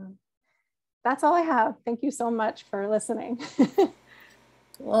 That's all I have. Thank you so much for listening.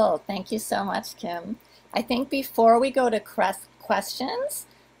 Cool. Thank you so much, Kim. I think before we go to questions,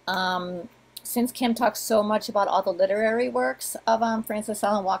 since Kim talks so much about all the literary works of Francis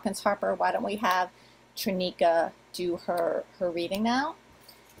Ellen Watkins Harper, why don't we have Trenekia do her reading now?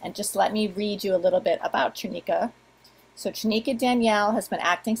 And just let me read you a little bit about Trenekia. So Trenekia Danielle has been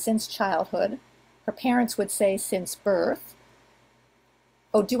acting since childhood. Her parents would say since birth.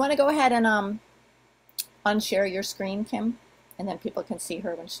 Oh, do you want to go ahead and unshare your screen, Kim? And then people can see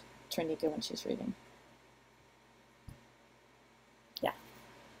her Trenekia when she's reading. Yeah.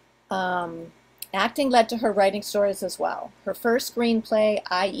 Acting led to her writing stories as well. Her first screenplay,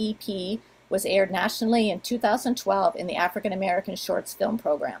 IEP, was aired nationally in 2012 in the African American Shorts Film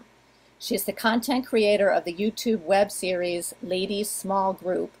Program. She is the content creator of the YouTube web series Ladies Small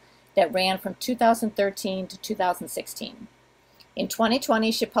Group that ran from 2013 to 2016. In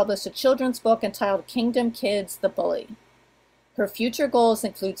 2020, she published a children's book entitled Kingdom Kids, The Bully. Her future goals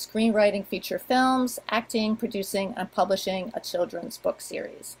include screenwriting feature films, acting, producing, and publishing a children's book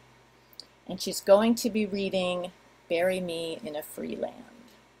series. And she's going to be reading Bury Me in a Free Land.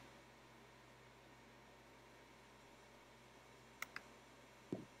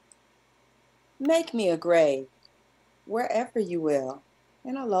 Make me a grave, wherever you will,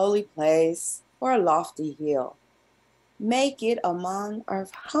 in a lowly place or a lofty hill. Make it among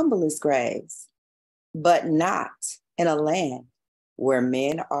earth's humblest graves, but not in a land where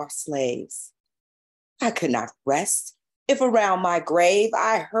men are slaves. I could not rest if around my grave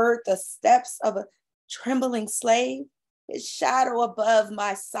I heard the steps of a trembling slave. His shadow above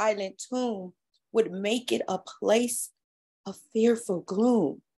my silent tomb would make it a place of fearful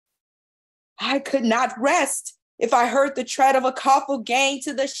gloom. I could not rest if I heard the tread of a coffle gang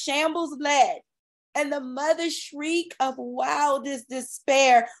to the shambles led, and the mother's shriek of wildest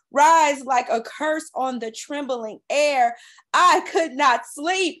despair rise like a curse on the trembling air. I could not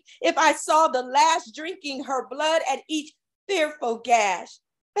sleep if I saw the lash drinking her blood at each fearful gash,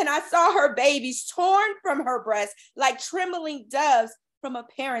 and I saw her babies torn from her breast like trembling doves from a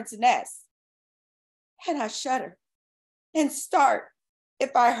parent's nest. And I shudder and start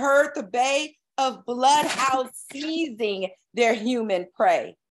if I heard the bay of bloodhounds seizing their human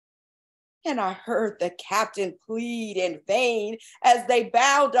prey. And I heard the captain plead in vain as they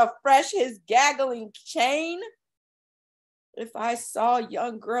bound afresh his gaggling chain. If I saw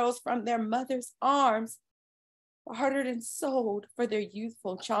young girls from their mother's arms, bartered and sold for their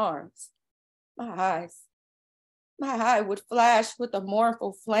youthful charms, my eye would flash with a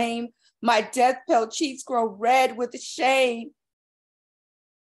mournful flame, my death-pale cheeks grow red with shame.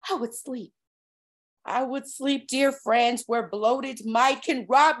 I would sleep, dear friends, where bloated might can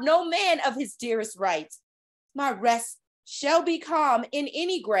rob no man of his dearest rights. My rest shall be calm in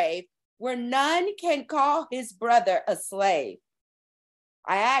any grave where none can call his brother a slave.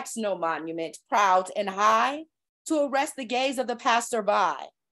 I ask no monument, proud and high, to arrest the gaze of the passerby.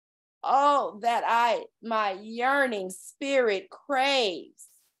 All that my yearning spirit craves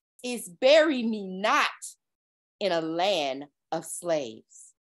is bury me not in a land of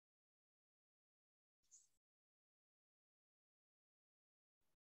slaves.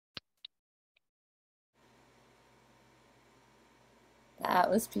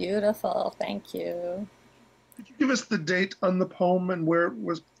 That was beautiful. Thank you. Could you give us the date on the poem and where it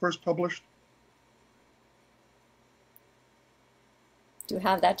was first published? Do you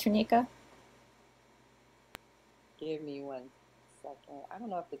have that, Trenekia? Give me 1 second. I don't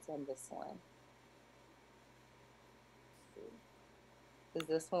know if it's on this one. Because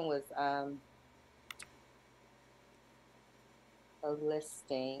this one was a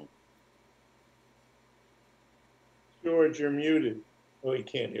listing. George, you're muted. Oh, you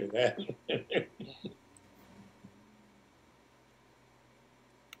can't hear that.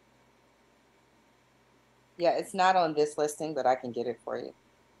 Yeah, it's not on this listing, but I can get it for you.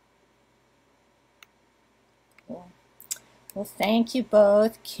 Cool. Well, thank you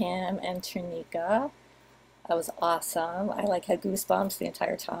both, Kim and Trenekia. That was awesome. I had goosebumps the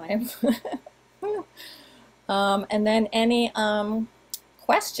entire time. And then any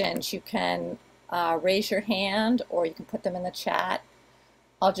questions, you can raise your hand or you can put them in the chat.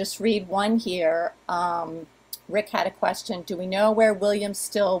 I'll just read one here. Rick had a question. Do we know where William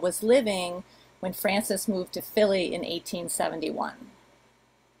Still was living when Frances moved to Philly in 1871?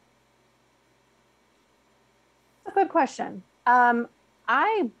 That's a good question.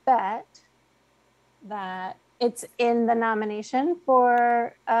 I bet that it's in the nomination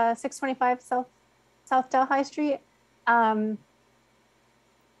for 625 South Del High Street. But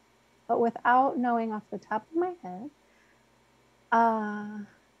without knowing off the top of my head,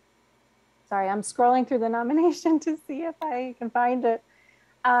 sorry, I'm scrolling through the nomination to see if I can find it.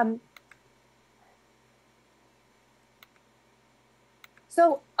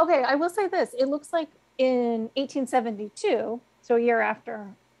 So, okay, I will say this. It looks like in 1872, so a year after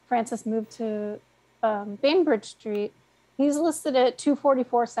Frances moved to Bainbridge Street, he's listed at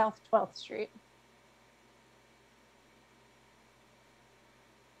 244 South 12th Street.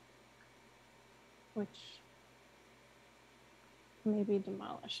 Which may be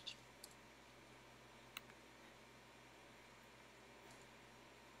demolished.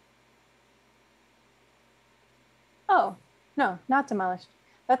 Oh, no, not demolished.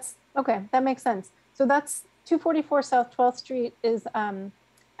 That's okay, that makes sense. So that's 244 South 12th Street is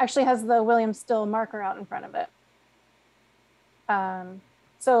actually has the William Still marker out in front of it.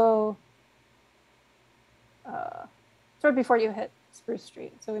 So sort of before you hit Spruce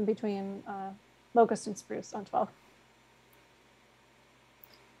Street. So in between Locust and Spruce on 12th.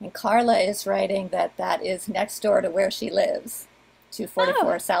 And Carla is writing that that is next door to where she lives,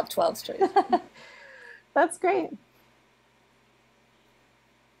 244 South 12th Street. That's great.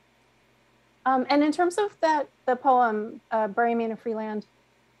 And in terms of the poem, Bury Me in a Free Land,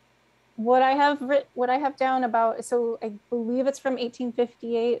 what I have down about, so I believe it's from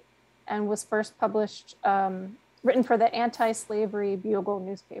 1858 and was first published, written for the anti-slavery Bugle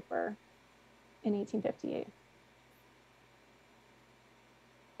newspaper in 1858.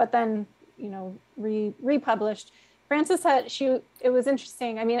 But then, you know, republished. Frances had, it was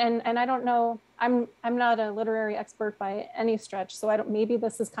interesting. I mean, and I don't know, I'm not a literary expert by any stretch, so maybe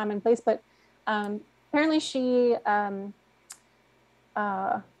this is commonplace, but apparently she kind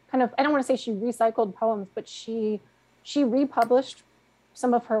of, I don't want to say she recycled poems, but she republished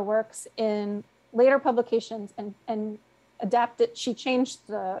some of her works in later publications and adapted. She changed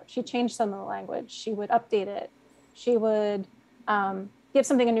some of the language. She would update it. She would give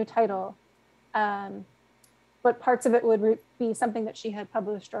something a new title, but parts of it would be something that she had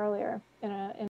published earlier in